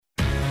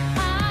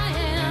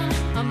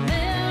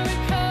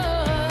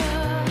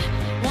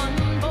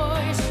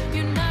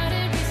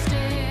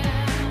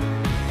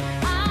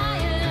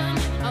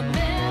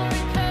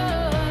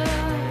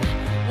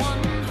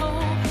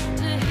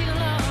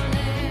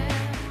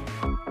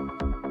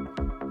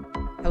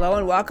Hello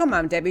and welcome.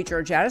 I'm Debbie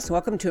Georgatos.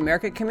 Welcome to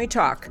America Can We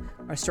Talk.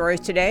 Our stories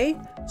today: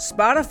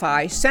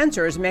 Spotify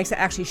Censors makes it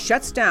actually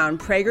shuts down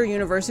Prager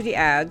University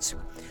ads.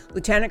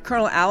 Lieutenant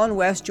Colonel Alan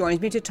West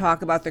joins me to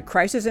talk about the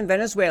crisis in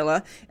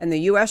Venezuela and the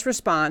U.S.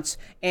 response,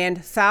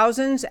 and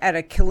thousands at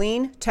a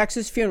Killeen,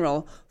 Texas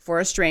funeral for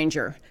a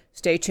stranger.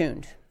 Stay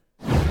tuned.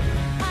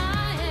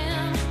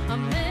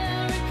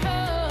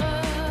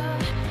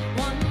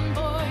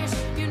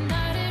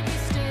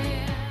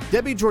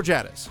 Debbie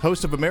Georgatos,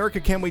 host of America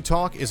Can We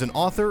Talk, is an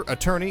author,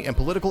 attorney, and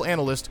political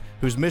analyst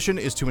whose mission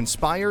is to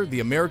inspire the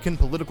American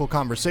political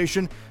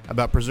conversation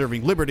about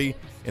preserving liberty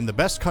in the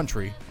best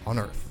country on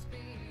earth.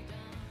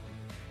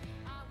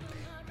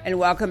 And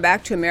welcome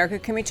back to America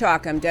Can We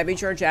Talk. I'm Debbie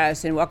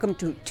Georgatos, and welcome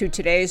to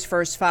today's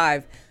First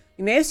Five.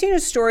 You may have seen a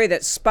story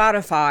that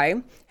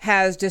Spotify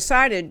has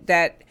decided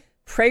that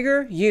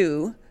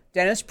PragerU,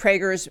 Dennis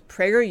Prager's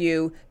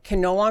PragerU, can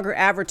no longer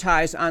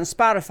advertise on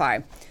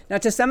Spotify. Now,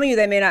 to some of you,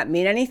 that may not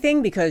mean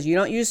anything because you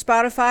don't use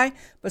Spotify,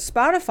 but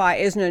Spotify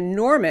is an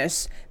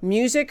enormous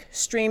music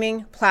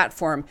streaming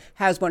platform,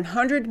 has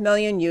 100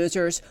 million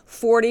users,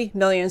 40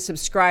 million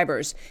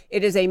subscribers.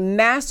 It is a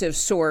massive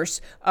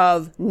source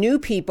of new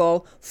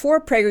people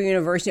for Prager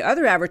University,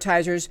 other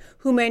advertisers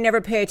who may never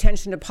pay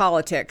attention to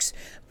politics.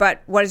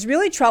 But what is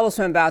really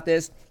troublesome about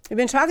this, we've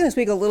been talking this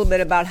week a little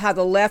bit about how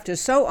the left is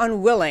so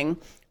unwilling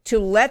to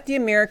let the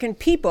American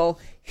people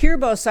hear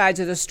both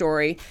sides of the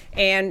story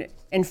and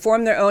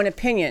inform their own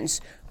opinions.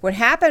 What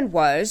happened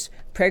was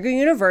Prager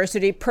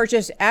University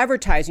purchased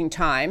advertising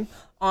time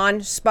on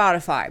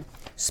Spotify.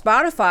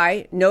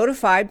 Spotify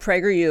notified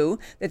PragerU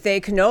that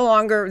they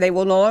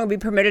will no longer be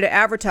permitted to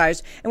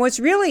advertise. And what's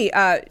really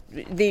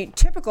the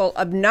typical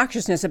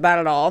obnoxiousness about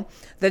it all,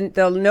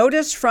 the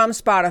notice from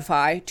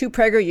Spotify to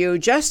PragerU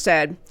just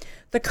said,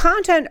 the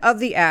content of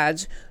the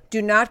ads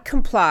do not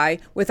comply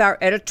with our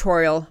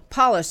editorial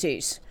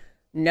policies.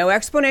 No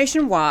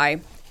explanation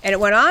why. And it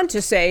went on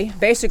to say,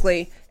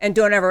 basically, and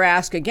don't ever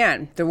ask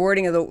again. The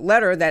wording of the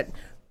letter that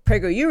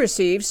PragerU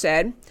received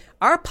said,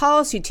 our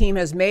policy team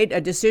has made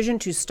a decision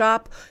to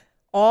stop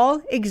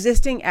all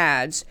existing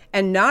ads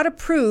and not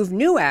approve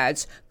new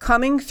ads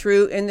coming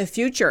through in the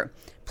future.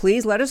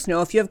 Please let us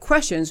know if you have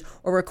questions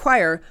or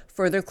require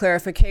further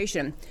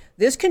clarification.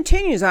 This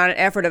continues on an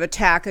effort of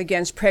attack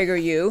against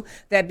PragerU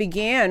that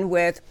began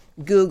with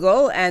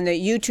Google and the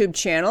YouTube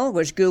channel,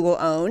 which Google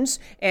owns,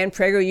 and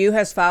PragerU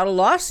has filed a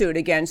lawsuit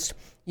against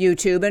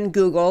YouTube and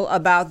Google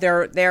about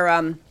their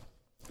PragerU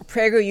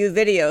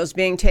videos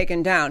being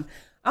taken down.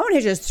 I want to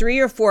hit just 3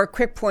 or 4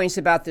 quick points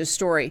about this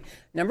story.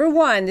 Number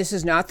one, this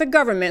is not the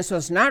government, so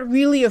it's not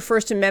really a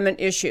First Amendment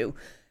issue,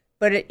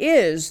 but it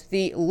is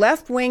the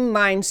left-wing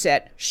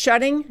mindset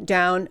shutting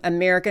down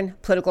American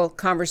political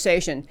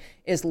conversation.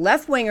 Is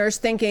left-wingers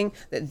thinking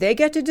that they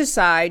get to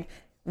decide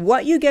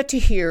what you get to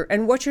hear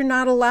and what you're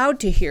not allowed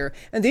to hear.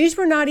 And these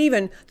were not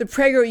even the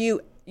PragerU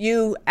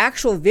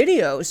actual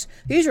videos.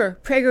 These are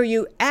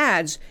PragerU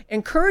ads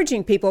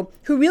encouraging people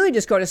who really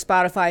just go to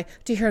Spotify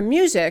to hear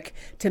music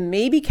to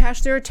maybe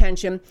catch their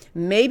attention,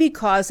 maybe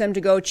cause them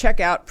to go check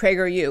out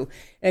PragerU.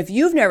 And if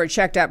you've never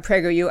checked out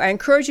PragerU, I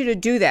encourage you to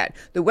do that.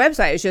 The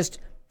website is just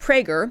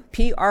Prager,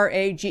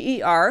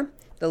 Prager,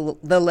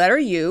 the letter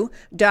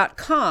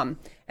U.com.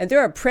 And there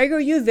are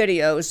PragerU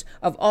videos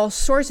of all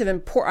sorts of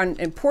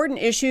important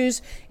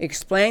issues,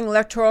 explaining the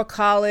Electoral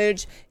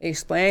College,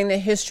 explaining the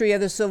history of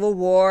the Civil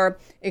War,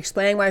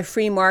 explaining why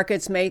free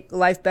markets make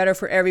life better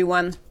for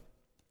everyone.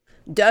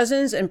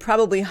 Dozens and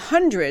probably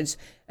hundreds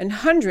and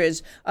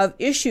hundreds of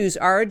issues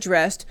are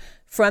addressed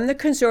from the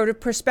conservative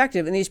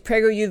perspective in these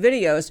PragerU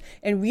videos.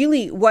 And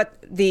really what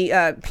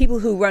the people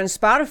who run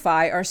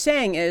Spotify are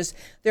saying is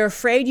they're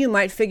afraid you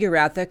might figure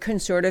out that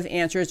conservative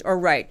answers are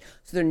right.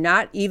 So they're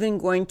not even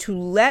going to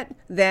let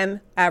them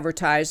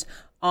advertise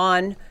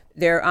on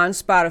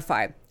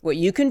Spotify. What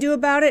you can do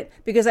about it,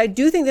 because I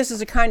do think this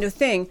is a kind of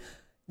thing,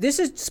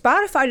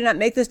 Spotify did not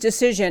make this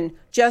decision,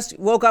 just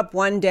woke up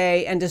one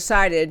day and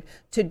decided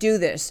to do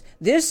this.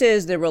 This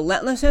is the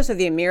relentlessness of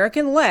the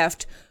American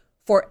left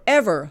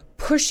forever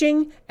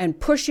pushing and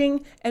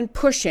pushing and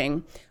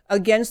pushing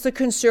against the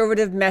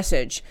conservative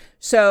message.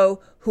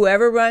 So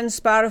whoever runs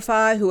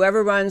Spotify,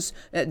 whoever runs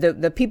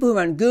the people who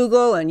run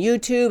Google and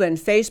YouTube and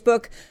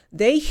Facebook,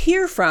 they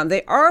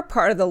are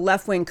part of the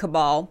left-wing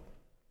cabal,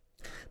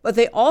 but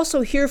they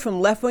also hear from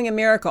left-wing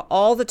America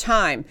all the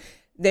time.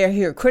 They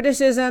hear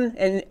criticism,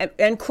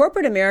 and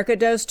corporate America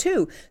does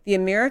too. The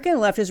American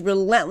left is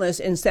relentless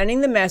in sending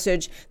the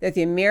message that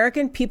the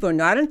American people are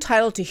not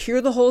entitled to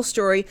hear the whole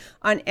story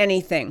on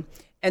anything.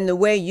 And the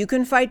way you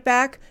can fight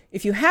back,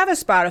 if you have a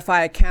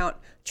Spotify account,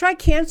 try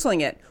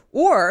canceling it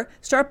or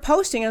start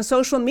posting on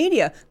social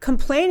media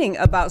complaining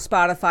about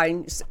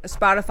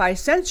Spotify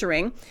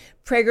censoring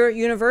Prager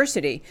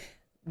University.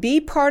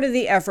 Be part of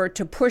the effort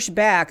to push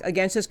back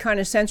against this kind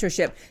of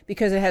censorship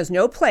because it has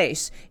no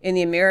place in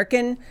the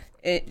American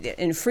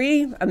in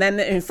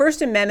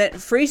First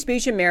Amendment, free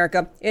speech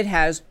America. It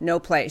has no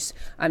place.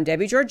 I'm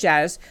Debbie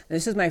Georgatos.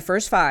 This is my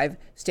First Five.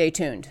 Stay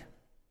tuned.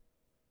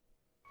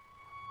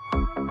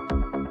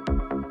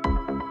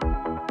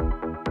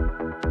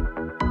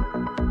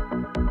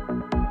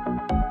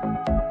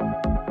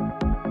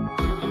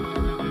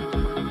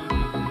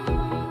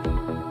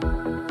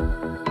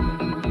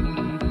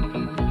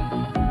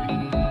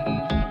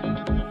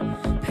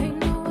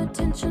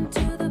 attention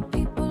to the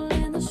people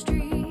in the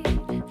street,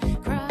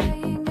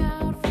 crying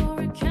out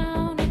for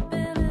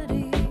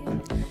accountability.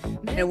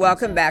 And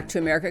welcome back to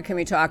America Can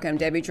We Talk? I'm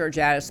Debbie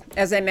Georgatos.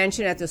 As I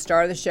mentioned at the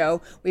start of the show,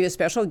 we have a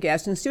special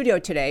guest in studio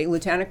today,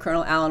 Lieutenant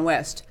Colonel Alan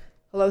West.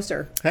 Hello,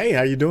 sir. Hey,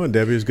 how you doing,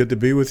 Debbie? It's good to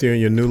be with you in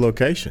your new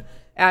location.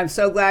 I'm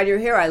so glad you're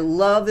here. I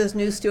love this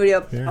new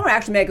studio. Yeah. I want to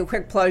actually make a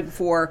quick plug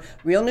for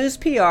Real News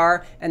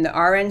PR and the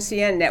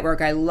RNCN network.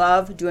 I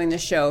love doing the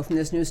show from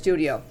this new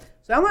studio.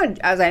 So I want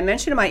to, as I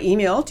mentioned in my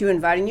email to you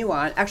inviting you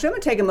on, actually I'm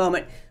going to take a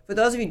moment. For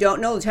those of you who don't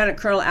know Lieutenant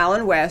Colonel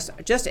Alan West,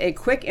 just a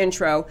quick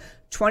intro.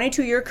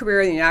 22-year career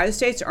in the United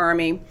States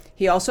Army.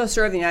 He also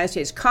served in the United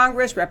States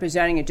Congress,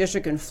 representing a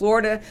district in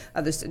Florida,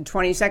 the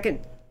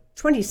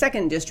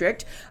 22nd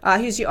District.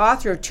 He's the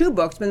author of 2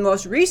 books, but the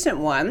most recent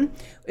one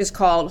is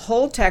called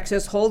Hold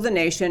Texas, Hold the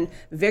Nation,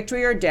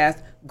 Victory or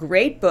Death.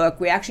 Great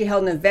book. We actually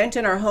held an event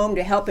in our home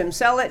to help him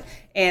sell it,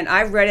 and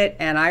I've read it,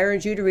 and I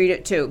urge you to read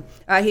it too.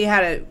 He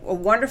had a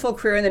wonderful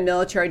career in the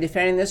military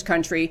defending this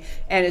country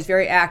and is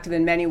very active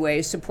in many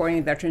ways supporting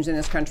the veterans in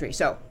this country.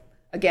 So,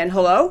 again,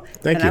 hello.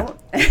 Thank you.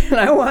 And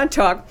I want to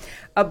talk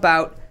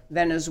about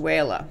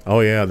Venezuela.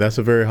 Oh, yeah, that's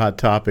a very hot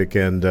topic.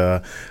 And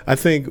I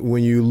think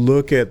when you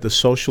look at the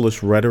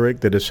socialist rhetoric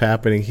that is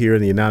happening here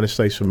in the United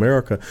States of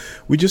America,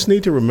 we just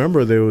need to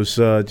remember there was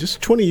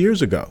just 20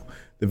 years ago,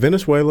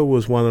 Venezuela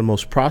was one of the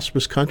most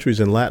prosperous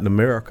countries in Latin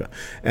America.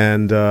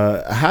 And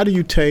how do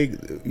you take,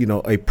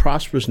 a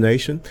prosperous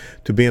nation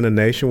to being a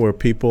nation where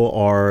people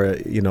are,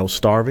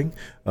 starving,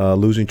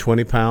 losing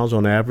 20 pounds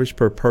on average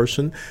per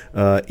person,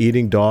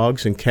 eating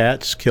dogs and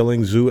cats,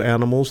 killing zoo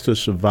animals to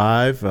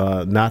survive,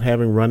 not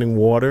having running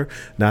water,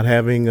 not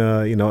having,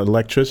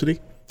 electricity?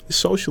 It's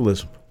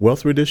socialism,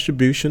 wealth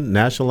redistribution,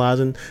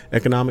 nationalizing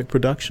economic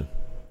production.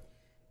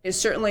 It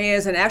certainly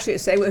is. And actually, to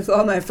say with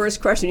all my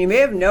first question, you may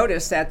have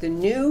noticed that the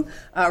new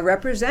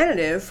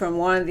representative from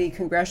one of the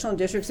congressional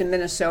districts in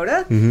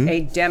Minnesota,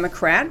 a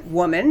Democrat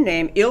woman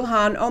named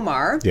Ilhan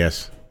Omar,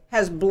 Yes.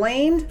 has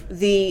blamed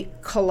the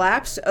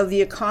collapse of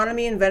the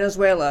economy in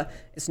Venezuela.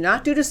 It's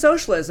not due to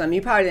socialism.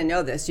 You probably didn't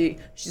know this.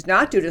 She's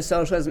not due to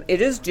socialism.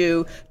 It is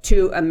due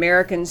to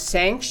American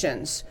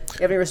sanctions.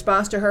 You have any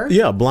response to her?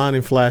 Yeah,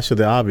 blinding flash of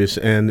the obvious.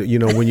 And,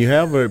 when you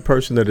have a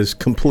person that is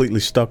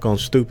completely stuck on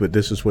stupid,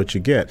 this is what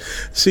you get.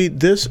 See,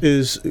 this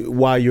is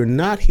why you're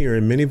not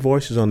hearing many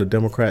voices on the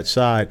Democrat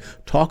side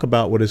talk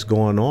about what is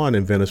going on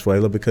in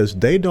Venezuela, because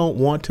they don't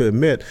want to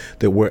admit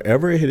that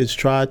wherever it has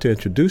tried to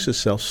introduce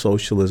itself,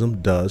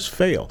 socialism does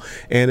fail.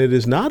 And it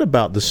is not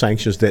about the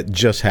sanctions that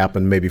just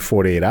happened maybe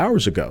 48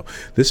 hours ago.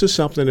 This is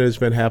something that has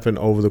been happening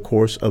over the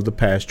course of the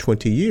past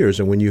 20 years.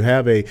 And when you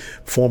have a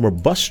former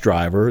bus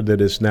driver that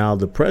is now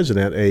the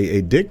president,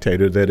 a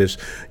dictator that is,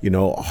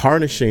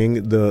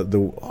 harnessing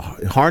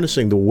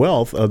the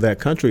wealth of that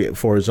country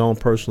for his own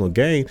personal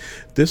gain,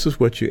 this is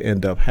what you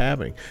end up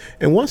having.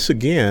 And once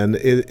again,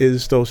 it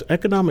is those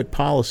economic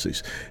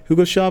policies.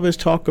 Hugo Chavez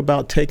talked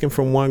about taking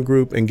from one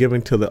group and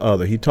giving to the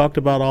other. He talked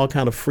about all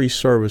kind of free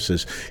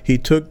services. He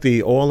took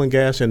the oil and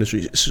gas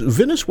industry.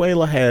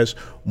 Venezuela has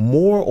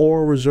more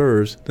oil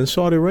reserves than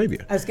Saudi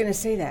Arabia. I was going to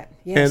say that.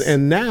 Yes.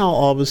 And now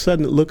all of a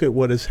sudden, look at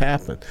what has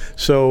happened.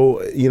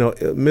 So,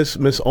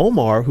 Miss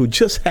Omar, who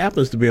just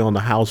happens to be on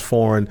the House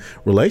Foreign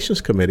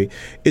Relations Committee,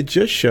 it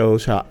just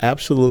shows how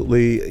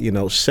absolutely,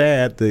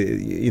 sad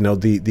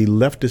the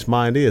leftist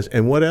mind is.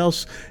 And what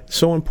else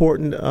so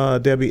important,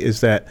 Debbie,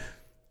 is that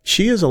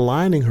she is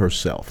aligning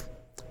herself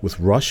with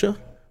Russia,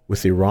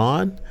 with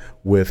Iran,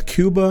 with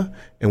Cuba,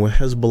 and with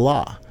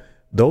Hezbollah.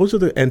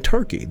 And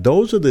Turkey.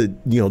 Those are the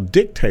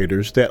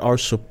dictators that are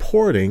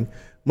supporting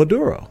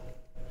Maduro.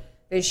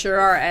 They sure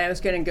are, and I was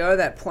going to go to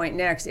that point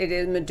next.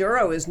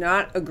 Maduro is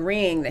not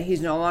agreeing that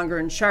he's no longer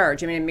in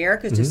charge. I mean,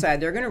 America's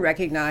decided they're going to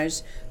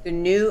recognize the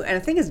new, and I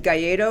think it's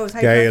Gallardo.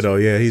 Gallardo,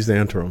 yeah, he's the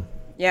interim.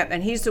 Yeah,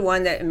 and he's the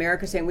one that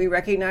America's saying, we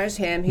recognize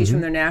him. He's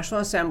from their National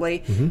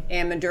Assembly.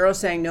 And Maduro's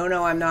saying,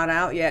 no, I'm not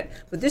out yet.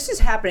 But this is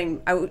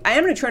happening. I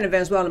am going to turn to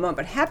Venezuela in a moment,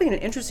 but happening at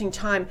an interesting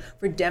time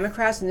for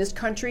Democrats in this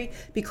country,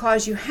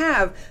 because you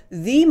have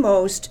the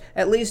most,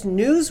 at least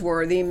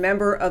newsworthy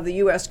member of the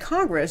U.S.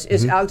 Congress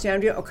is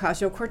Alexandria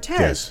Ocasio-Cortez.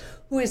 Yes.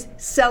 Who is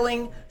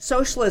selling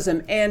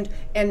socialism and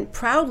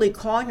proudly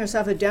calling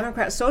herself a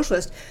Democrat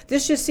socialist.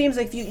 This just seems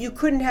like you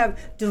couldn't have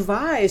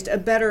devised a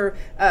better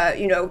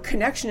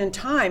connection in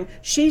time.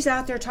 She's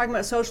out there talking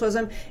about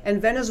socialism,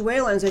 and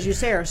Venezuelans, as you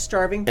say, are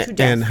starving to death.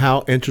 And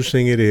how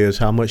interesting it is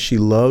how much she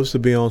loves to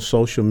be on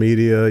social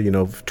media,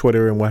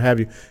 Twitter and what have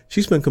you.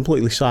 She's been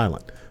completely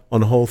silent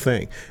on the whole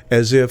thing,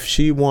 as if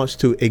she wants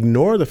to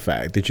ignore the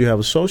fact that you have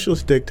a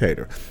socialist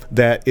dictator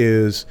that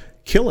is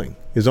killing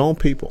his own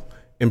people,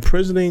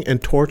 imprisoning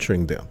and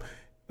torturing them.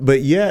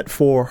 But yet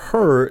for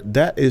her,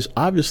 that is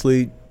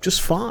obviously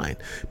just fine,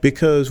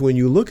 because when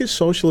you look at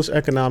socialist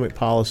economic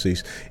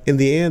policies, in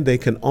the end, they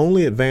can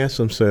only advance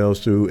themselves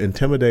through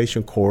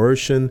intimidation,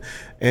 coercion,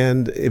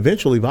 and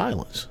eventually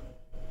violence.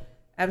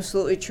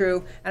 Absolutely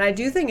true. And I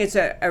do think it's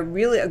a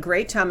really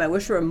great time. I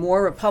wish there were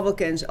more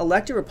Republicans,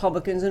 elected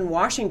Republicans in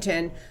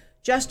Washington,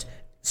 just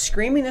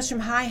screaming this from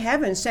high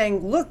heaven,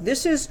 saying, look,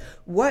 this is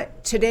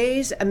what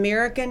today's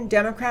American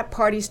Democrat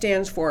Party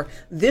stands for.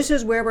 This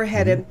is where we're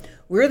headed.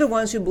 We're the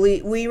ones who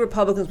believe, we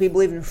Republicans, we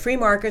believe in free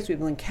markets, we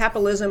believe in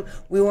capitalism,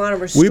 we want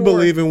to restore. We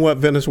believe in what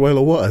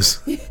Venezuela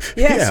was.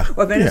 Yes,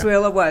 what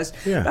Venezuela was.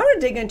 Yeah. But I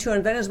want to dig into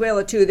in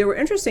Venezuela, too. There were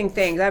interesting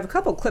things. I have a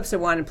couple of clips I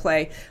want to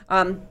play.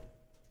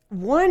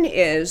 One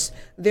is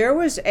there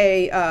was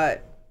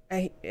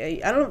I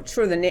don't know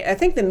sure the name. I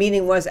think the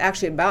meeting was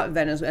actually about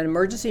Venezuela, an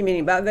emergency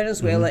meeting about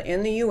Venezuela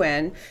in the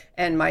UN,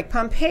 and Mike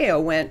Pompeo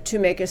went to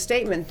make a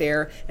statement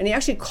there, and he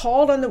actually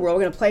called on the world.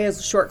 We're going to play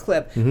his short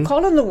clip.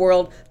 Called on the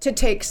world to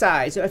take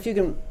sides. So if you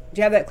can, do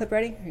you have that clip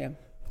ready? Yeah.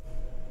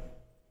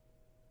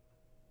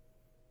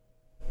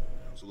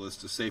 Council is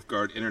to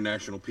safeguard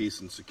international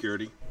peace and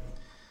security.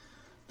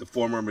 The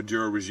former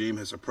Maduro regime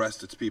has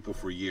oppressed its people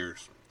for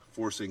years,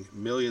 forcing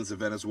millions of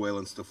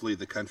Venezuelans to flee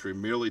the country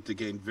merely to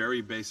gain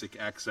very basic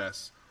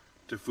access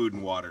to food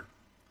and water.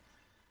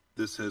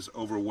 This has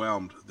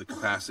overwhelmed the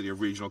capacity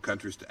of regional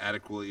countries to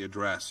adequately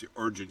address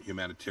urgent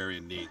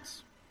humanitarian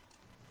needs.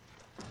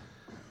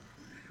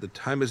 The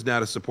time is now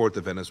to support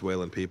the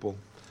Venezuelan people,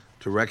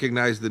 to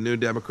recognize the new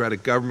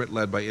democratic government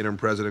led by interim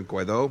President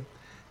Guaido,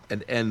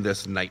 and end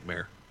this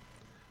nightmare.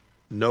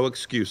 No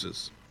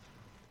excuses.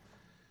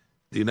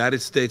 The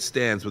United States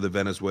stands with the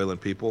Venezuelan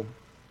people.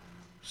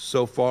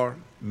 So far,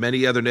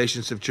 many other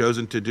nations have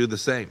chosen to do the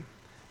same,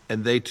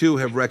 and they too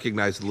have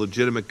recognized the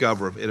legitimate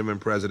government of interim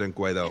President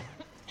Guaido.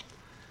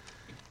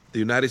 The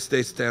United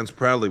States stands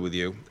proudly with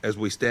you as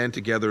we stand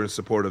together in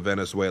support of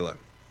Venezuela.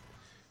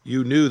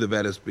 You knew the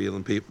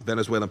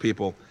Venezuelan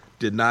people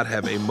did not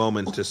have a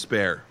moment to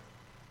spare.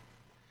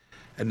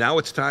 And now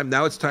it's time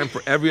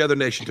for every other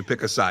nation to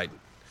pick a side.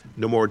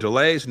 No more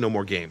delays, no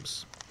more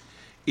games.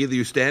 Either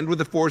you stand with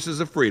the forces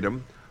of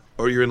freedom,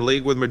 or you're in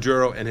league with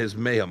Maduro and his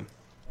mayhem.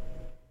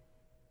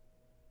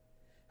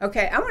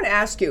 Okay, I want to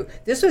ask you,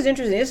 this was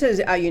interesting. This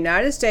is a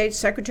United States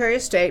Secretary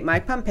of State,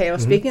 Mike Pompeo,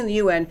 speaking in the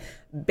UN,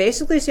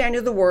 basically saying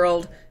to the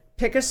world,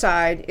 pick a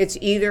side. It's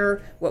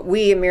either what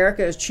we,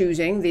 America, is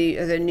choosing,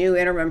 the new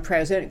interim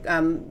president,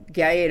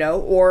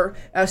 Guaido, or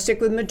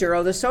stick with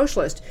Maduro, the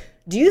socialist.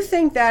 Do you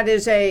think that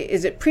is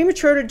it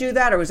premature to do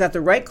that, or was that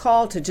the right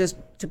call to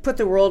put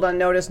the world on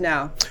notice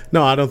now?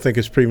 No, I don't think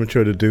it's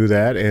premature to do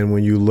that. And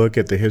when you look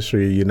at the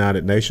history of the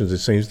United Nations, it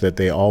seems that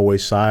they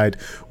always side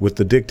with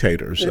the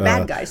dictators. The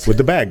bad guys. With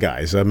the bad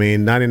guys. I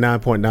mean,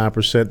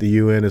 99.9% the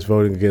UN is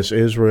voting against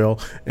Israel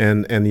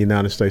and the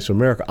United States of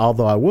America.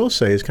 Although I will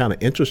say it's kind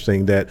of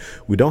interesting that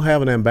we don't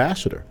have an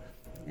ambassador.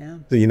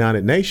 The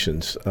United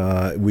Nations.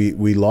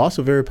 We lost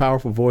a very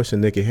powerful voice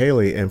in Nikki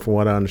Haley, and from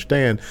what I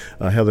understand,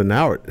 Heather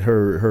Nauert,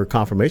 her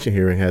confirmation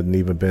hearing hadn't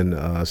even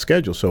been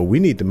scheduled. So we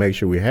need to make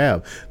sure we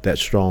have that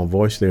strong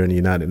voice there in the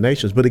United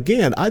Nations. But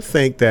again, I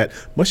think that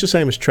much the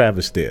same as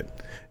Travis did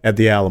at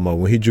the Alamo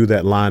when he drew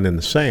that line in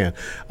the sand,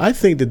 I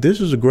think that this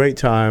is a great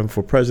time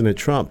for President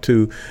Trump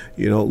to,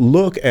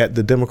 look at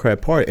the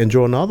Democrat Party and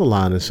draw another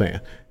line in the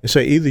sand and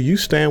say either you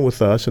stand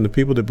with us and the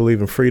people that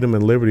believe in freedom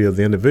and liberty of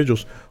the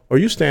individuals, or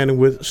you're standing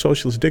with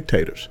socialist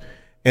dictators.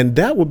 And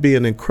that would be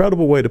an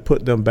incredible way to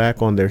put them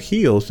back on their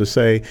heels, to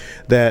say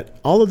that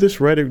all of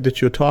this rhetoric that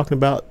you're talking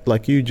about,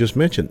 like you just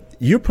mentioned,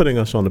 you're putting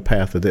us on the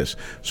path of this.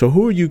 So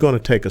who are you going to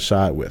take a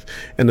side with?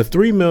 And the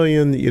 3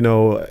 million,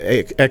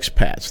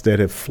 expats that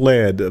have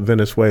fled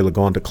Venezuela,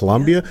 gone to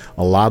Colombia,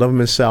 a lot of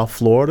them in South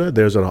Florida.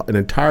 There's an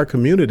entire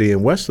community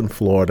in Western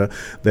Florida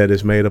that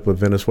is made up of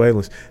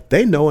Venezuelans.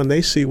 They know and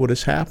they see what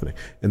is happening.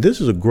 And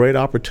this is a great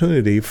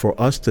opportunity for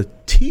us to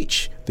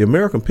teach the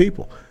American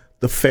people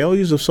the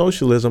failures of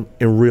socialism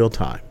in real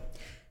time.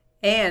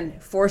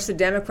 And force the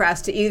Democrats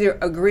to either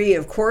agree,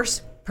 of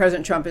course,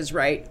 President Trump is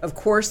right, of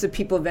course the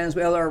people of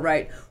Venezuela are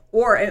right,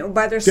 or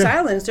by their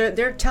silence,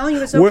 they're telling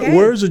you it's okay.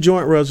 Where's a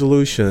joint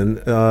resolution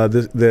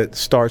that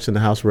starts in the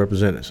House of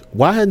Representatives?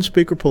 Why hadn't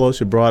Speaker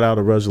Pelosi brought out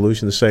a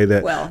resolution to say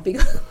that? Well,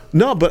 because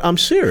no, but I'm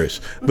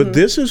serious. But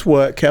this is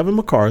what Kevin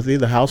McCarthy,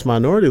 the House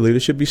Minority Leader,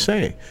 should be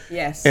saying.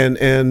 Yes. And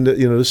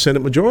the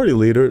Senate Majority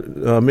Leader,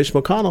 Mitch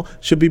McConnell,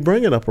 should be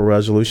bringing up a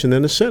resolution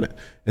in the Senate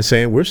and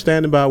saying we're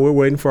standing by, we're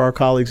waiting for our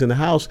colleagues in the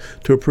House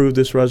to approve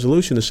this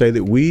resolution to say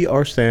that we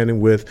are standing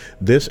with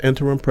this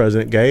interim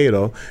president,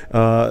 Guaido,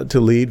 to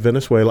lead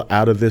Venezuela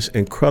out of this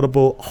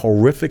incredible,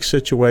 horrific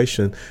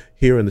situation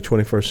here in the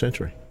 21st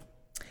century.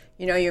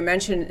 You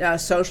mentioned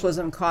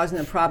socialism causing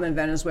the problem in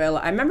Venezuela.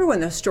 I remember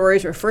when the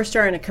stories were first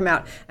starting to come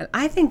out, and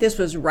I think this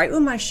was right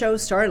when my show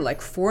started,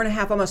 like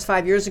 4.5, almost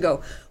 5 years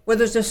ago, where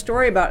there's a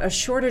story about a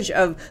shortage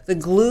of the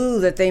glue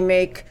that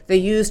they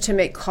use to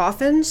make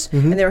coffins,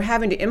 and they were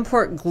having to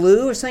import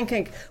glue. I was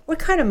thinking, what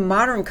kind of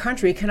modern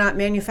country cannot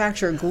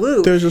manufacture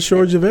glue? There's a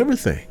shortage of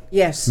everything.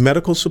 Yes.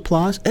 Medical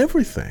supplies,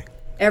 everything.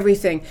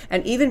 Everything,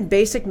 and even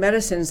basic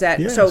medicines that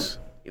Yes. so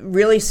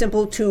really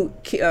simple to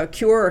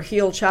cure or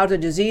heal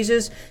childhood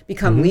diseases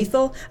become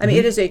lethal. I mean,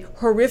 it is a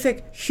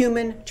horrific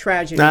human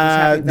tragedy.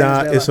 Nah,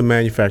 it's a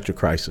manufactured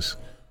crisis.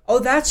 Oh,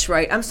 that's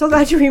right. I'm so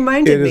glad you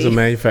reminded me. It is a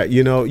manufacturer.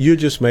 You know, you're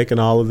just making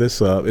all of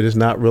this up. It is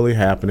not really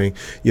happening.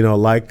 You know,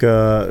 like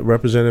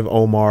Representative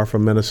Omar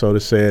from Minnesota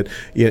said,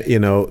 you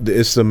know,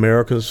 it's the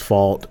Americans'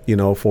 fault, you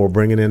know, for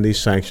bringing in these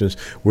sanctions.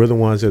 We're the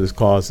ones that has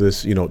caused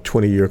this, you know,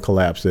 20-year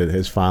collapse that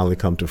has finally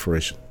come to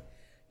fruition.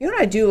 You know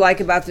what I do like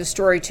about this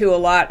story, too, a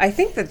lot? I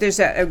think that there's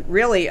a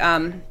really...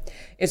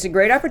 it's a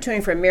great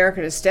opportunity for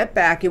America to step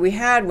back. We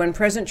had, when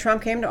President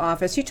Trump came to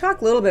office, he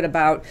talked a little bit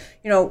about,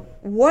 you know,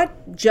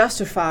 what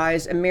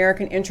justifies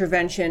American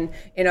intervention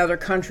in other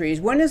countries.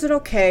 When is it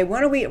okay?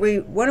 When are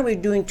we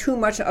doing too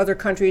much to other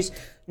countries,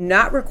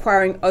 not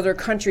requiring other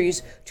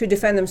countries to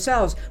defend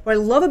themselves? What I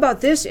love about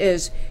this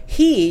is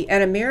he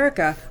and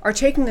America are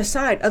taking the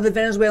side of the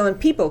Venezuelan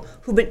people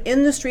who've been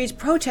in the streets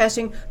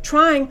protesting,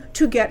 trying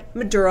to get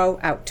Maduro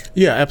out.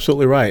 Yeah,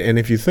 absolutely right. And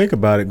if you think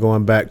about it,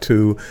 going back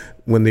to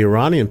when the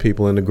Iranian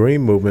people in the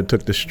Green Movement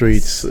took the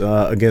streets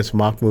against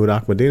Mahmoud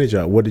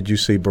Ahmadinejad, what did you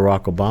see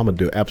Barack Obama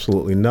do?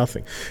 Absolutely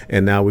nothing.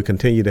 And now we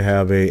continue to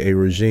have a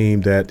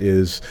regime that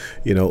is,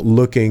 you know,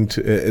 looking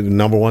to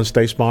number one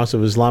state sponsor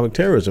of Islamic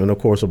terrorism. And of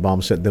course,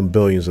 Obama sent them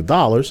billions of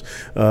dollars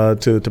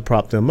to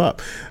prop them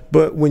up.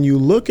 But when you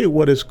look at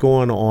what is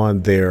going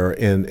on there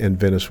in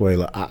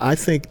Venezuela, I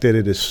think that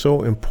it is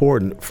so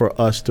important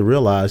for us to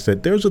realize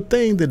that there's a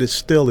thing that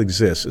still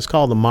exists. It's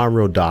called the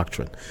Monroe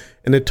Doctrine.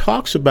 And it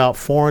talks about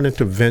foreign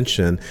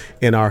intervention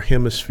in our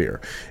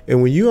hemisphere.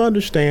 And when you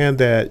understand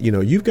that, you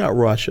know, you've got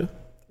Russia,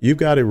 you've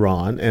got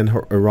Iran, and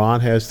Iran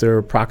has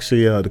their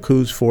proxy, the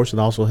Quds Force, and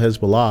also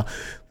Hezbollah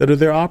that are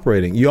there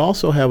operating. You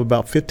also have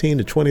about 15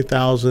 to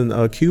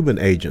 20,000 Cuban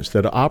agents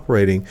that are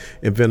operating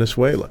in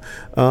Venezuela.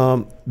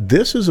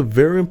 This is a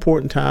very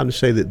important time to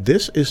say that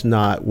this is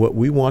not what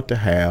we want to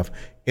have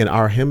in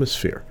our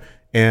hemisphere.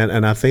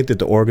 And I think that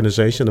the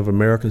Organization of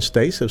American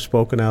States have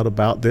spoken out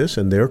about this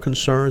and their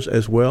concerns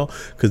as well,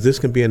 because this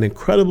can be an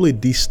incredibly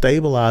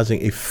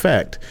destabilizing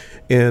effect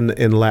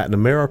in Latin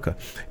America.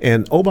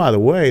 And, oh, by the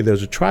way,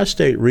 there's a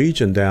tri-state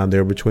region down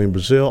there between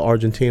Brazil,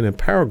 Argentina, and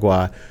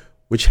Paraguay,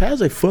 which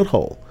has a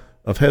foothold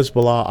of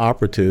Hezbollah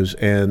operatives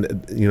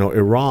and, you know,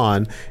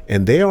 Iran,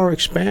 and they are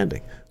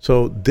expanding.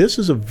 So this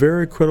is a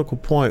very critical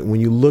point when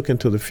you look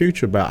into the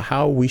future about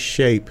how we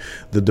shape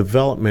the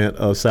development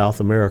of South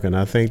America. And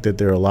I think that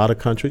there are a lot of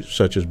countries,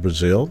 such as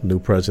Brazil, new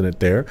president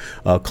there,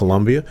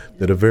 Colombia,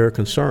 that are very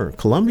concerned.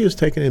 Colombia is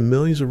taking in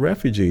millions of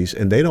refugees,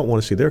 and they don't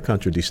want to see their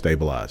country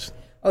destabilized.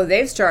 Oh,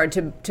 they've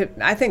started to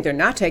I think they're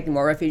not taking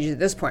more refugees at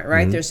this point,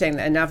 right? Mm-hmm. They're saying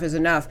that enough is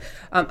enough.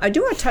 I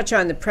do want to touch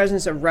on the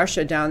presence of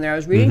Russia down there. I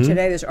was reading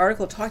today this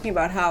article talking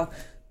about how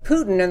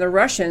Putin and the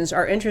Russians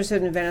are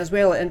interested in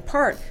Venezuela in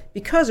part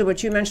because of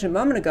what you mentioned a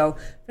moment ago.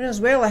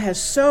 Venezuela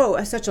has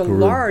such a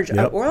large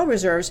oil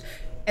reserves.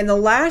 And the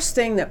last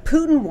thing that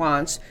Putin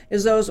wants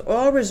is those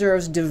oil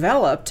reserves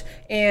developed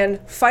and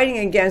fighting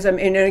against them,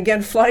 and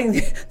again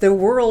flooding the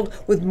world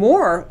with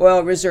more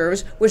oil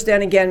reserves, which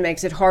then again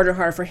makes it harder and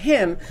harder for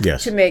him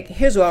to make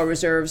his oil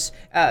reserves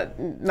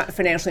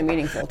financially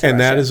meaningful to And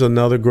Russia. that is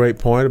another great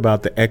point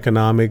about the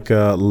economic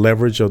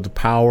leverage of the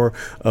power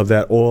of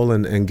that oil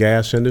and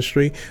gas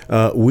industry.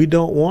 We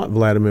don't want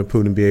Vladimir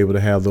Putin to be able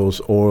to have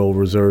those oil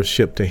reserves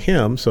shipped to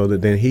him so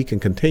that then he can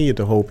continue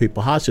to hold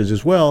people hostage,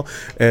 as well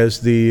as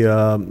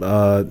the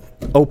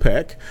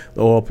OPEC,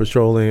 the oil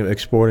petroleum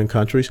exporting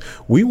countries.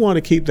 We want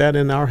to keep that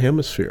in our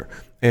hemisphere.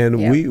 And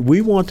we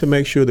want to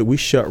make sure that we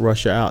shut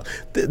Russia out.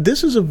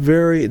 This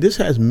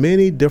has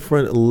many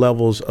different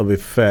levels of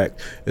effect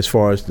as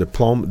far as the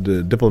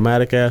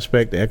diplomatic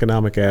aspect, the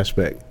economic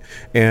aspect.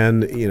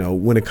 And, you know,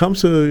 when it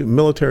comes to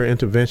military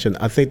intervention,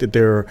 I think that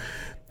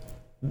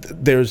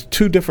there's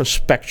two different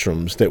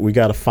spectrums that we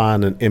got to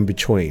find in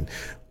between.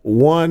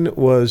 One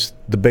was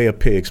the Bay of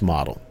Pigs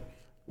model,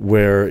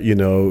 where, you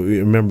know, you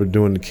remember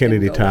during the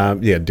Kennedy time,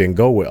 didn't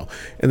go well.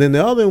 And then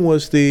the other one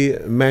was the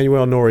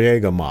Manuel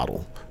Noriega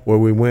model, where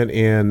we went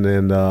in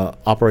and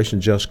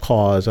Operation Just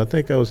Cause, I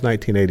think that was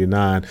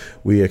 1989,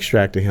 we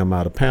extracted him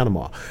out of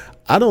Panama.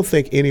 I don't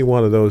think any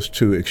one of those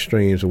two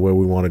extremes are where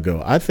we want to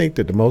go. I think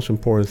that the most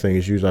important thing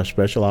is use our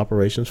special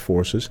operations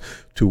forces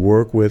to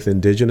work with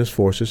indigenous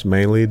forces,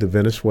 mainly the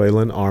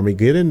Venezuelan army.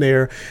 Get in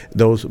there,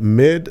 those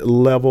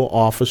mid-level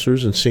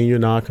officers and senior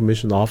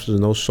non-commissioned officers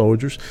and those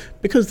soldiers,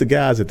 because the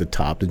guys at the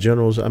top, the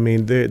generals, I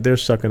mean, they're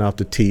sucking off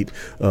the teat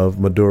of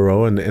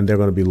Maduro, and they're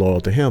going to be loyal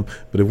to him.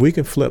 But if we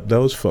can flip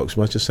those folks,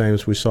 much the same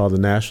as we saw the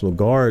National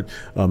Guard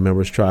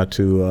members try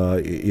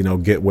to,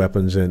 get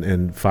weapons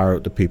and fire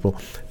at the people,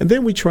 and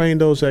then we train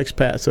those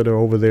expats that are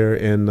over there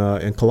in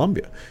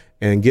Colombia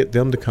and get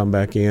them to come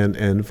back in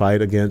and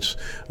fight against,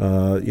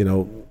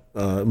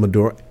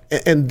 Maduro.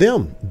 And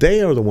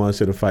they are the ones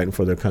that are fighting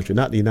for their country,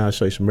 not the United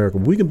States of America.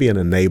 We can be an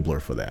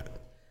enabler for that.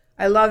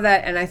 I love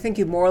that, and I think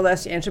you more or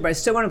less answered, but I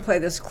still want to play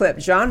this clip.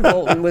 John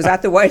Bolton was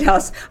at the White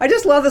House. I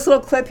just love this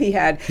little clip he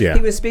had. Yeah. He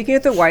was speaking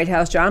at the White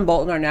House, John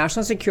Bolton, our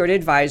national security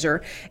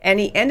advisor, and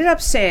he ended up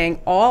saying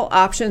all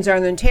options are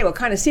on the table,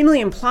 kind of seemingly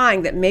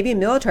implying that maybe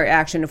military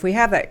action. If we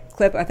have that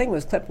clip, I think it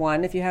was clip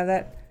 1, if you have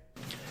that.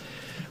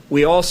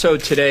 We also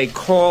today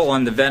call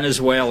on the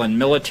Venezuelan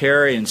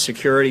military and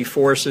security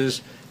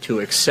forces to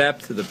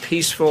accept the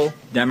peaceful,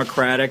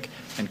 democratic,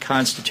 and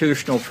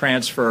constitutional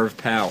transfer of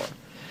power.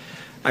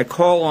 I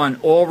call on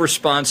all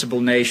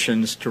responsible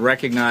nations to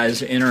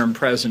recognize interim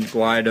President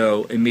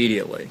Guaido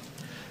immediately.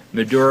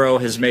 Maduro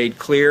has made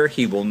clear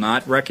he will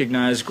not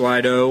recognize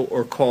Guaido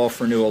or call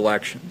for new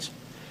elections.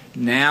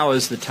 Now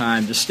is the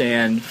time to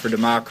stand for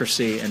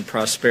democracy and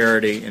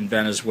prosperity in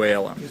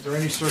Venezuela. Is there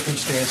any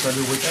circumstance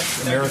under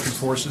which American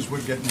forces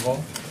would get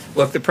involved?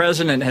 Look, the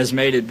president has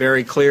made it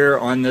very clear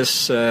on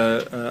this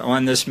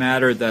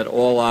matter that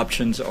all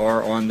options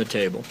are on the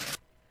table.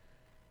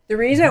 The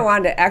reason I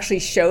wanted to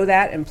actually show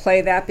that and play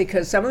that,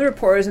 because some of the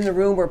reporters in the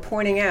room were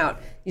pointing out,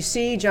 you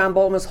see John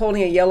Bolton was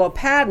holding a yellow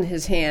pad in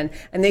his hand,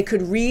 and they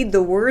could read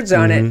the words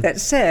on it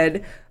that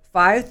said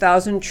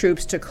 5,000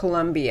 troops to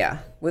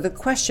Colombia with a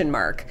question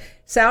mark,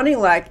 sounding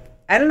like,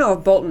 I don't know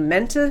if Bolton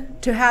meant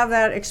to have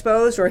that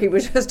exposed or he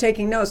was just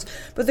taking notes.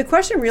 But the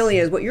question really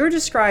is what you're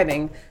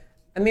describing,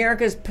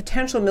 America's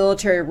potential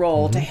military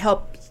role to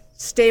help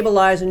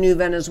stabilize a new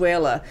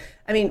Venezuela.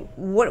 I mean,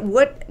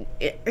 what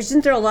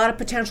isn't there a lot of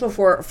potential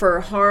for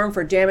harm,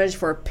 for damage,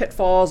 for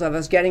pitfalls of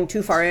us getting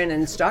too far in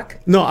and stuck?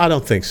 No, I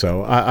don't think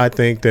so. I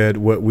think that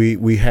what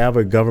we have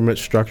a government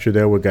structure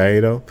there with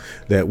Guaido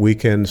that we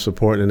can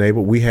support and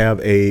enable. We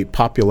have a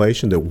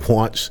population that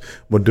wants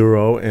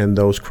Maduro and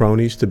those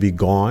cronies to be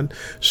gone.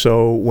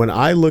 So when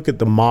I look at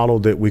the model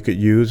that we could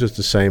use, it's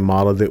the same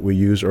model that we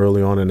used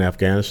early on in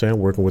Afghanistan,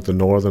 working with the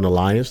Northern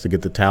Alliance to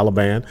get the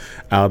Taliban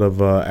out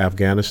of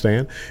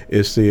Afghanistan.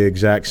 It's the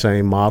exact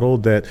same model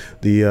that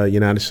the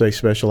United States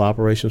Special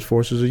Operations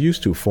Forces are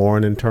used to,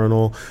 foreign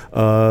internal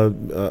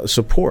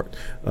support,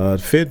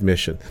 FID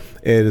mission.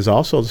 It is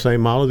also the same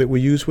model that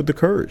we use with the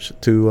Kurds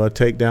to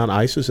take down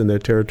ISIS and their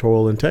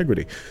territorial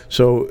integrity.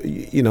 So,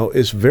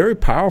 it's very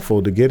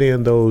powerful to get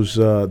in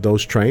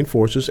those trained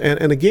forces.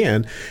 And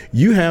again,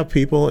 you have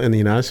people in the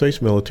United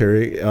States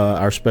military,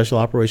 our Special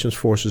Operations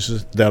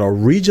Forces, that are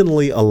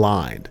regionally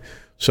aligned.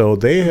 So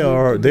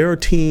there are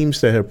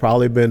teams that have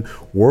probably been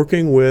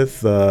working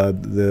with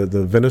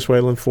the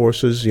Venezuelan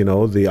forces,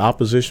 the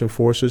opposition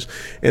forces,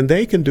 and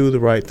they can do the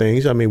right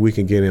things. I mean, we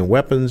can get in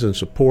weapons and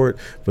support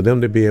for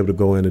them to be able to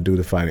go in and do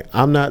the fighting.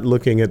 I'm not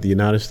looking at the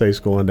United States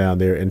going down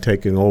there and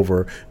taking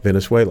over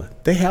Venezuela.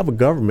 They have a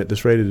government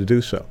that's ready to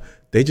do so.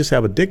 They just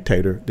have a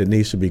dictator that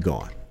needs to be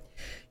gone.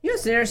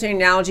 It's an interesting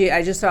analogy.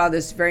 I just saw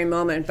this very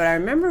moment, but I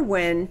remember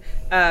when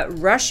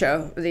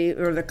Russia,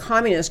 the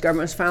communist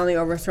government, was finally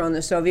overthrown,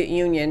 the Soviet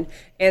Union,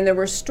 and there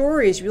were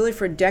stories really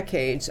for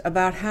decades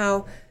about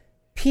how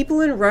people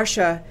in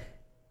Russia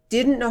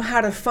didn't know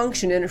how to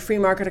function in a free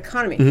market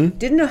economy,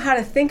 didn't know how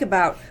to think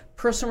about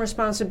personal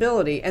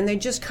responsibility, and they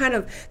just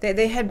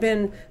they had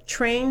been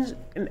trained,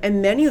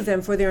 and many of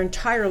them for their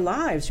entire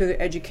lives, through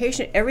their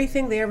education,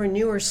 everything they ever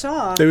knew or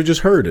saw. They were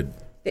just herded.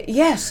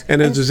 Yes.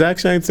 And it's the exact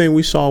same thing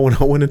we saw when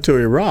I went into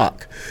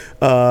Iraq.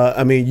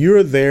 I mean,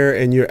 you're there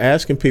and you're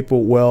asking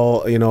people,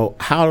 well,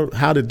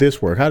 how did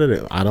this work? How did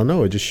it? I don't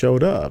know. It just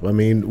showed up. I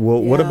mean,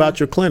 well, what about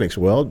your clinics?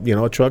 Well,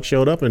 a truck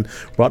showed up and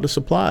brought the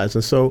supplies.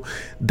 And so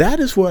that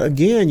is what,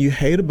 again, you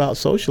hate about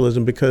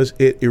socialism, because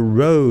it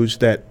erodes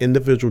that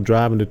individual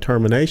drive and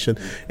determination,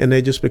 and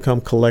they just become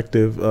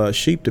collective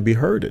sheep to be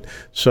herded.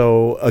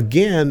 So,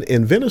 again,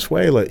 in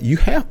Venezuela, you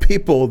have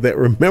people that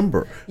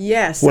remember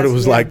what it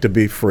was like to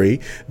be free.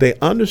 They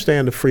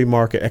understand the free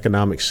market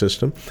economic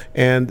system,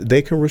 and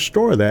they can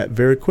restore that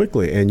very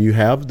quickly. And you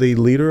have the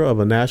leader of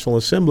a National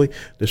Assembly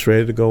that's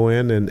ready to go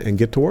in and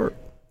get to work.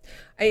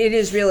 It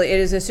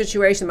is a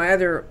situation. My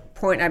other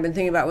point I've been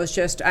thinking about was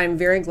just, I'm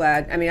very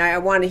glad. I mean, I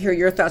want to hear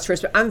your thoughts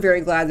first, but I'm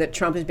very glad that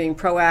Trump is being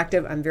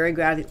proactive. I'm very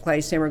glad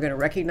he's saying we're going to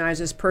recognize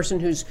this person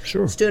who's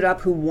stood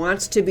up, who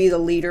wants to be the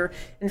leader.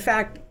 In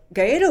fact,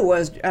 Guaido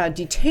was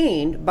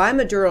detained by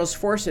Maduro's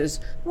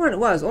forces, when it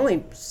was,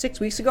 only 6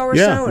 weeks ago or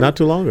so. Yeah, not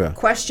too long ago.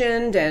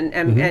 Questioned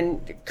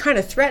and kind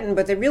of threatened,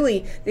 but they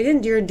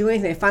didn't dare do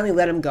anything. They finally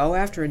let him go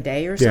after a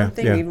day or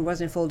something. It even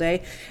wasn't a full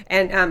day.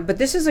 And but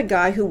this is a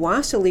guy who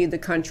wants to lead the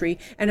country,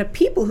 and a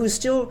people who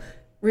still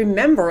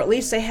remember, at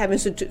least they have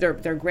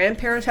their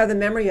grandparents have the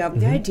memory of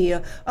the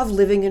idea of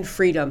living in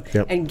freedom,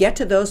 and get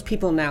to those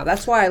people now.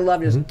 That's why I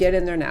love it, is get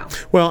in there now.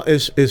 Well,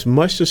 it's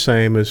much the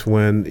same as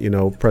when,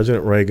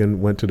 President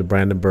Reagan went to the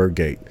Brandenburg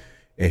Gate,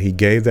 and he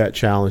gave that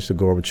challenge to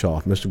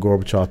Gorbachev. Mr.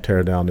 Gorbachev,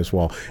 tear down this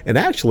wall. And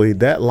actually,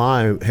 that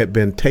line had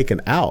been taken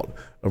out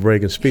of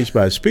Reagan's speech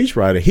by a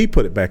speechwriter. He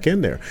put it back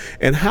in there.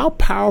 And how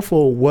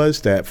powerful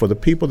was that for the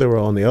people that were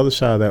on the other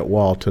side of that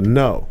wall to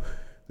know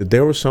that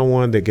there was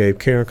someone that gave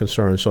care and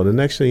concern? So the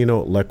next thing you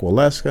know, Lech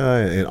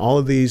Walesa and all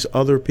of these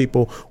other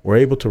people were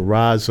able to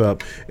rise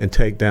up and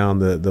take down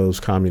those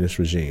communist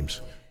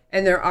regimes.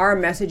 And there are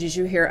messages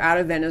you hear out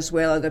of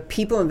Venezuela. The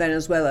people in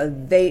Venezuela,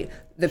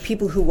 the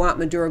people who want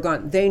Maduro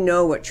gone, they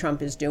know what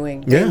Trump is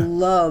doing. They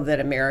love that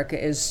America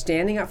is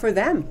standing up for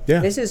them. Yeah.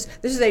 This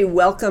is a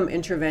welcome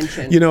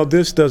intervention.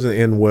 This doesn't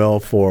end well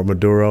for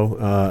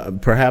Maduro.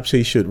 Perhaps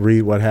he should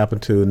read what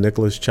happened to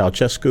Nicolas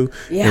Ceausescu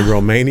in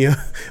Romania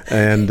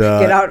and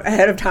get out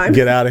ahead of time.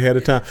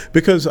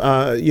 Because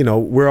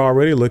we're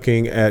already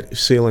looking at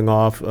sealing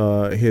off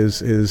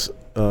his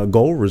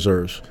gold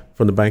reserves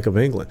from the Bank of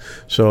England.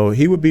 So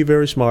he would be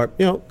very smart.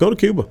 Go to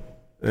Cuba.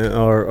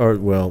 Or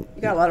well,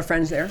 you got a lot of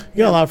friends there. You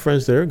got a lot of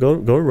friends there. Go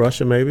to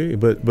Russia maybe,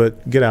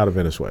 but get out of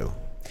Venezuela.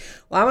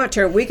 Well, I want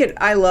to turn.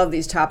 I love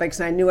these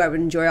topics, and I knew I would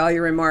enjoy all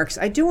your remarks.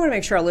 I do want to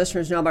make sure our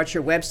listeners know about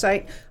your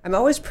website. I'm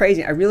always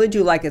praising. I really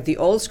do like it.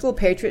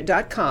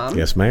 TheOldSchoolPatriot.com.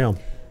 Yes, ma'am.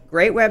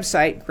 Great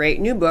website,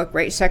 great new book,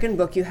 great second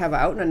book you have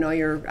out, and I know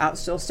you're out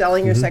still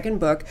selling your second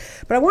book.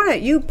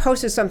 But you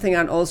posted something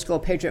on Old School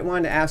Patriot I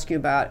wanted to ask you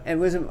about. It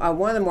was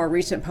one of the more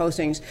recent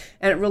postings,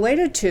 and it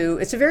related to,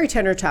 it's a very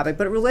tender topic,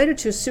 but it related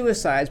to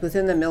suicides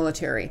within the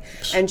military,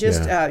 and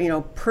just,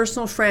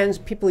 personal friends,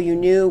 people you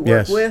knew,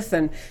 worked with.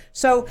 And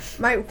so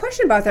my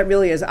question about that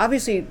really is,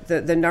 obviously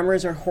the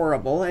numbers are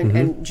horrible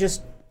and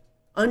just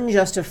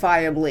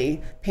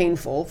unjustifiably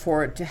painful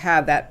for it to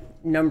have that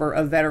number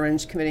of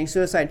veterans committing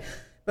suicide.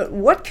 But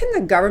what can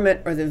the government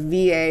or the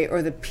VA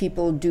or the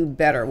people do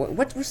better?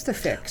 What's the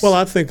fix? Well,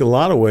 I think a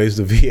lot of ways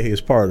the VA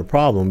is part of the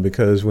problem,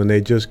 because when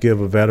they just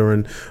give a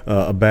veteran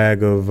a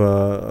bag of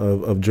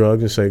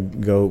drugs and say,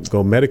 go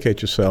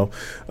medicate yourself.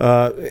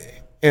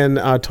 And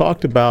I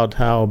talked about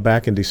how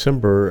back in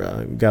December,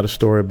 I got a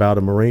story about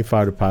a Marine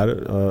fighter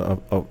pilot,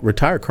 a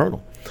retired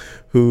colonel,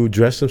 who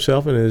dressed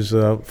himself in his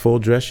full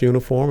dress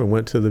uniform and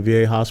went to the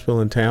VA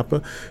hospital in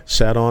Tampa,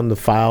 sat on the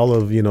file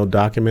of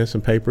documents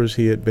and papers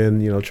he had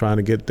been trying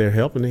to get their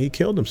help, and he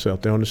killed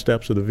himself there on the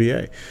steps of the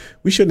VA.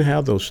 We shouldn't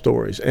have those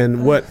stories.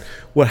 And what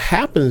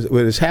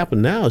has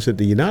happened now is that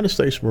the United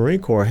States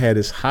Marine Corps had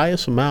its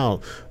highest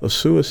amount of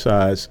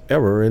suicides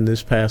ever in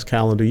this past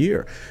calendar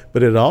year.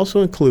 But it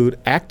also include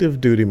active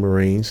duty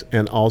Marines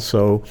and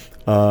also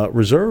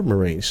reserve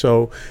Marines.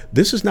 So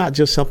this is not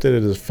just something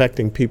that is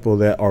affecting people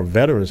that are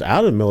veterans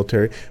out of the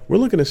military. We're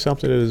looking at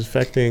something that is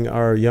affecting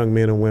our young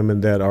men and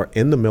women that are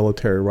in the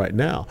military right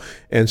now.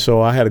 And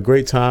so I had a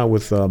great time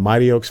with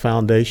Mighty Oaks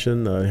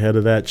Foundation, head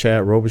of that,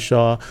 Chad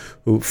Robichaud,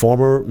 who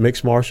former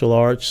mixed martial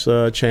arts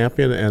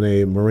champion and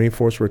a Marine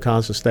Force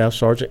Reconnaissance Staff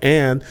Sergeant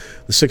and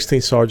the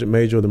 16th Sergeant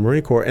Major of the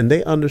Marine Corps. And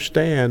they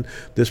understand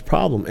this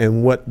problem.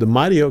 And what the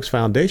Mighty Oaks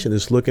Foundation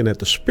is looking at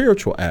the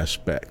spiritual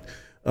aspect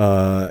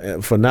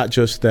for not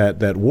just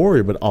that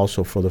warrior, but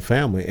also for the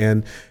family.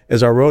 And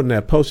as I wrote in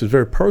that post, it's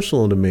very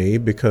personal to me,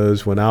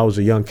 because when I was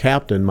a young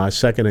captain, my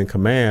second in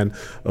command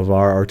of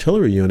our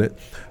artillery unit,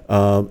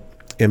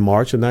 in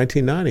March of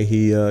 1990,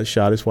 he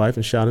shot his wife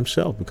and shot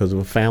himself because of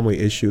a family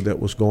issue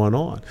that was going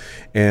on.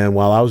 And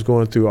while I was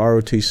going through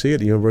ROTC at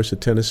the University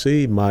of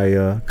Tennessee,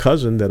 my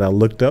cousin that I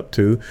looked up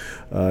to,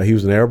 he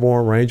was an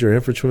airborne ranger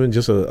infantryman,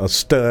 just a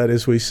stud,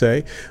 as we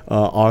say,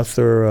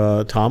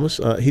 Arthur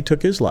Thomas, he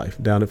took his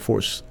life down at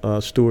Fort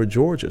Stewart,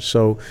 Georgia.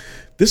 So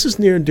this is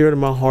near and dear to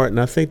my heart, and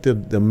I think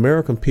that the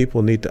American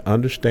people need to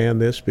understand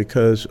this,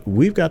 because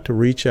we've got to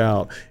reach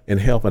out and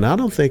help. And I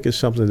don't think it's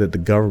something that the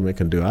government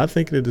can do. I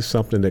think it is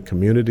something that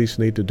communities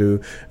need to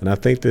do, and I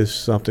think this is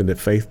something that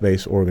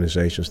faith-based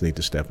organizations need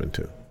to step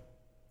into.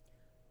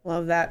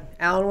 Love that.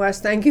 Alan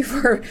West, thank you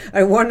for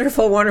a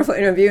wonderful, wonderful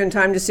interview and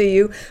time to see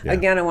you. Yeah.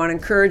 Again, I want to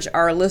encourage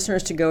our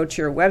listeners to go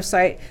to your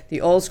website,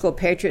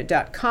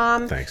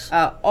 theoldschoolpatriot.com. Thanks.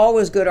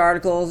 Always good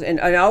articles, and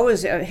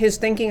always his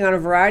thinking on a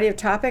variety of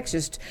topics.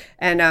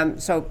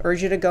 So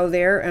urge you to go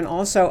there. And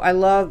also, I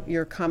love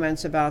your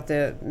comments about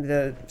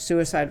the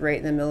suicide rate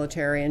in the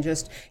military. And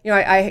just,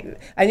 I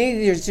know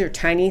these are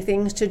tiny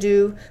things to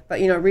do, but,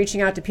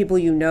 reaching out to people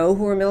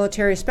who are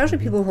military, especially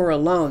people who are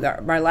alone.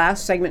 My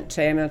last segment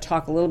today, I'm going to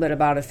talk a little bit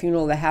about a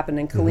funeral that happened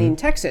in Killeen,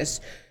 Texas,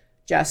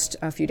 just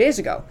a few days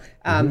ago,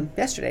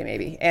 yesterday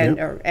maybe, and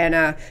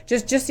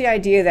just the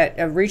idea that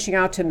of reaching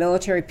out to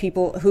military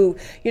people who,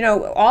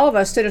 all of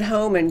us sit at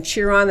home and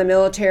cheer on the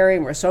military,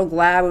 and we're so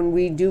glad when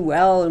we do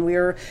well, and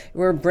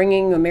we're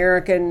bringing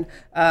American,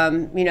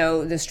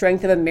 the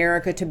strength of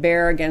America to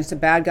bear against the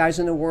bad guys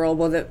in the world.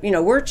 Well,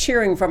 we're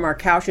cheering from our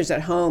couches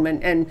at home,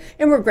 and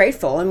we're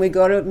grateful, and we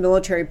go to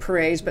military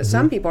parades. But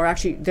some people are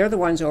they're the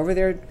ones over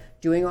there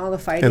doing all the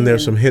fighting. And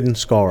there's some hidden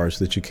scars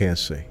that you can't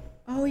see.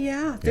 Oh,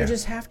 yeah. There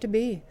just have to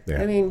be. Yeah.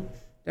 I mean,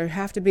 there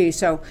have to be.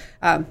 So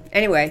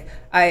anyway,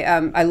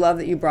 I love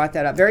that you brought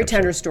that up. Very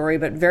tender story,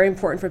 but very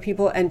important for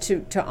people. And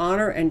to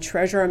honor and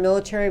treasure our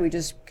military, we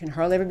just can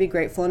hardly ever be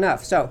grateful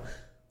enough. So,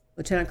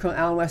 Lieutenant Colonel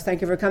Alan West,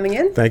 thank you for coming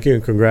in. Thank you,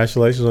 and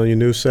congratulations on your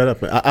new setup.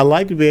 I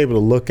like to be able to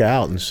look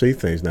out and see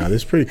things now.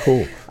 This is pretty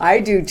cool.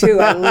 I do, too.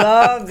 I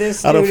love this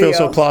studio. I don't feel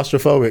so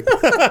claustrophobic.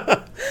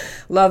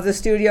 Love the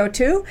studio,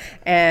 too.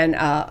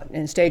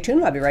 And stay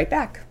tuned. I'll be right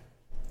back.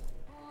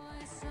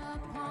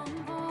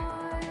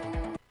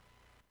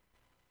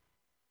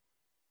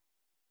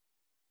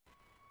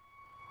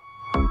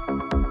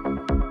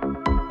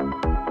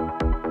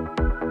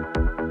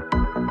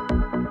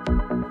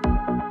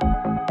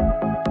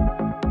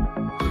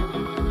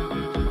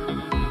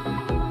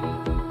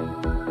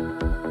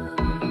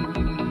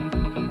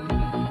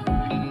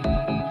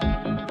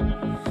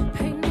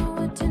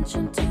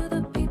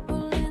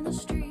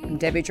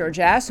 Debbie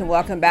Georges, and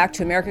welcome back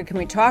to America Can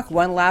We Talk?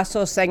 One last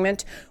little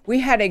segment. We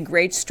had a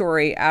great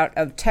story out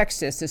of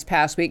Texas this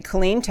past week,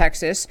 Killeen,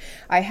 Texas.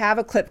 I have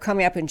a clip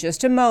coming up in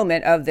just a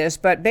moment of this,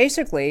 but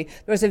basically,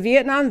 there was a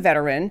Vietnam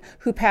veteran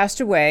who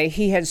passed away.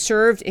 He had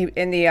served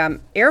in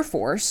the Air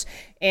Force,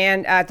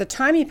 and at the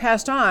time he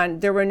passed on,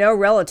 there were no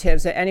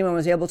relatives that anyone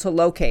was able to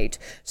locate.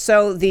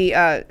 So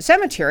the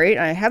cemetery,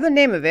 and I have the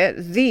name of it,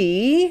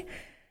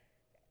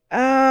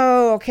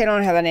 I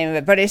don't have the name of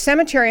it, but a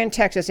cemetery in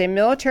Texas, a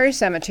military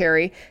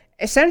cemetery,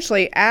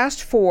 essentially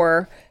asked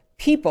for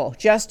people,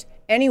 just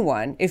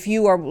anyone, if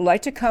you would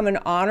like to come and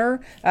honor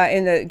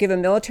give a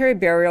military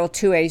burial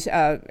to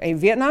a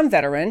Vietnam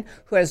veteran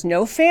who has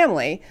no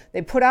family.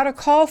 They put out a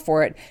call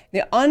for it.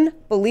 The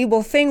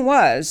unbelievable thing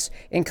was,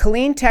 in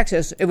Killeen,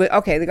 Texas,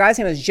 the guy's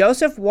name was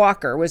Joseph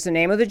Walker, was the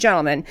name of the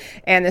gentleman,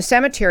 and the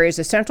cemetery is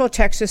the Central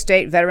Texas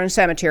State Veteran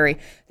Cemetery.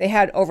 They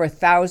had over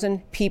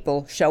 1,000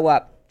 people show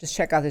up. Just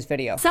check out this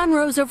video. Sun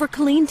rose over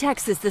Killeen,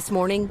 Texas this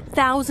morning.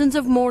 Thousands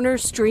of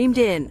mourners streamed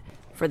in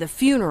for the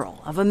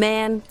funeral of a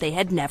man they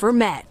had never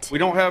met. We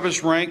don't have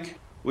his rank.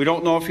 We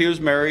don't know if he was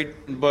married,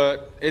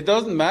 but it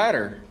doesn't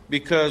matter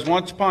because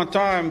once upon a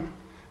time,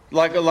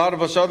 like a lot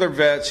of us other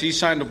vets, he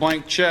signed a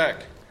blank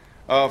check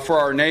for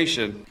our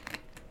nation.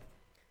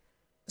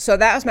 So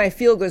that was my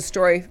feel-good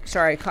story.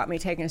 Sorry, it caught me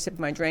taking a sip of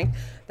my drink.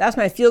 That's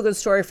my feel-good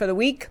story for the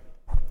week.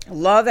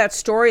 Love that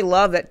story.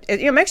 Love that.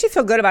 It makes you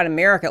feel good about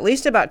America, at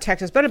least about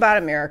Texas, but about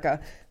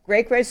America.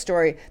 Great, great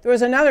story. There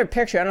was another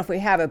picture. I don't know if we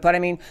have it, but I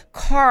mean,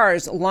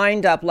 cars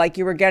lined up like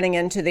you were getting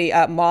into the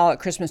mall at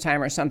Christmas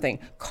time or something.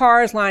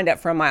 Cars lined up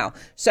for a mile.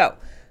 So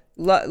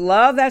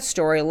love that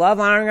story. Love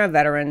honoring our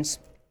veterans.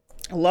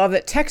 Love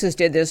that Texas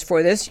did this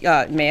for this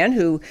man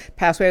who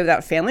passed away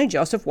without family,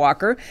 Joseph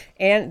Walker.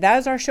 And that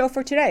is our show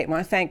for today. I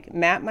want to thank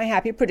Matt, my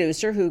happy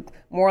producer, who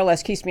more or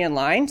less keeps me in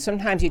line.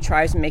 Sometimes he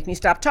tries to make me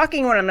stop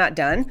talking when I'm not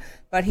done,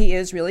 but he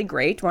is really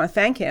great. I want to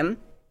thank him.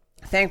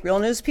 Thank Real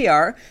News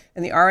PR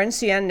and the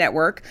RNCN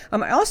network.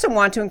 I also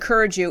want to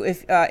encourage you,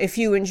 if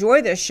you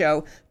enjoy this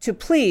show, to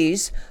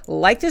please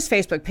like this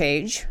Facebook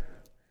page.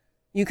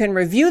 You can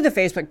review the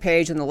Facebook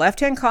page in the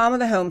left-hand column of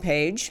the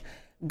homepage.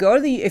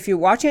 If you're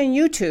watching on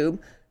YouTube,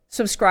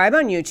 subscribe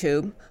on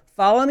YouTube.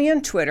 Follow me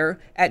on Twitter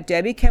at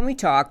Debbie Can We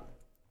Talk.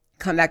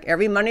 Come back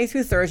every Monday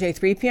through Thursday,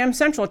 3 p.m.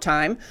 Central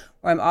Time,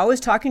 where I'm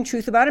always talking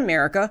truth about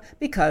America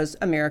because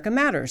America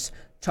matters.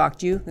 Talk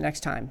to you the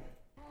next time.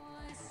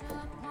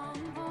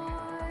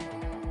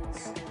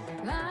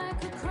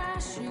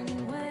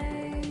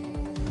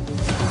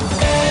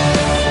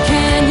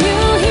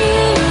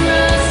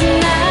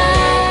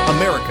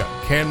 America,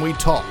 Can We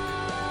Talk?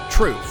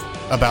 Truth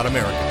about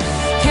America.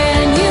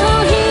 Can you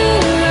hear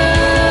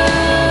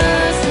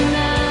us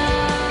now?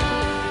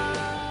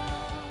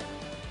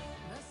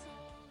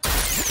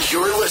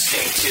 You're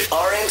listening to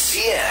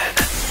RNCN,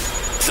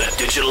 the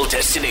digital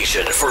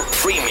destination for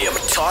premium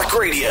talk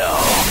radio.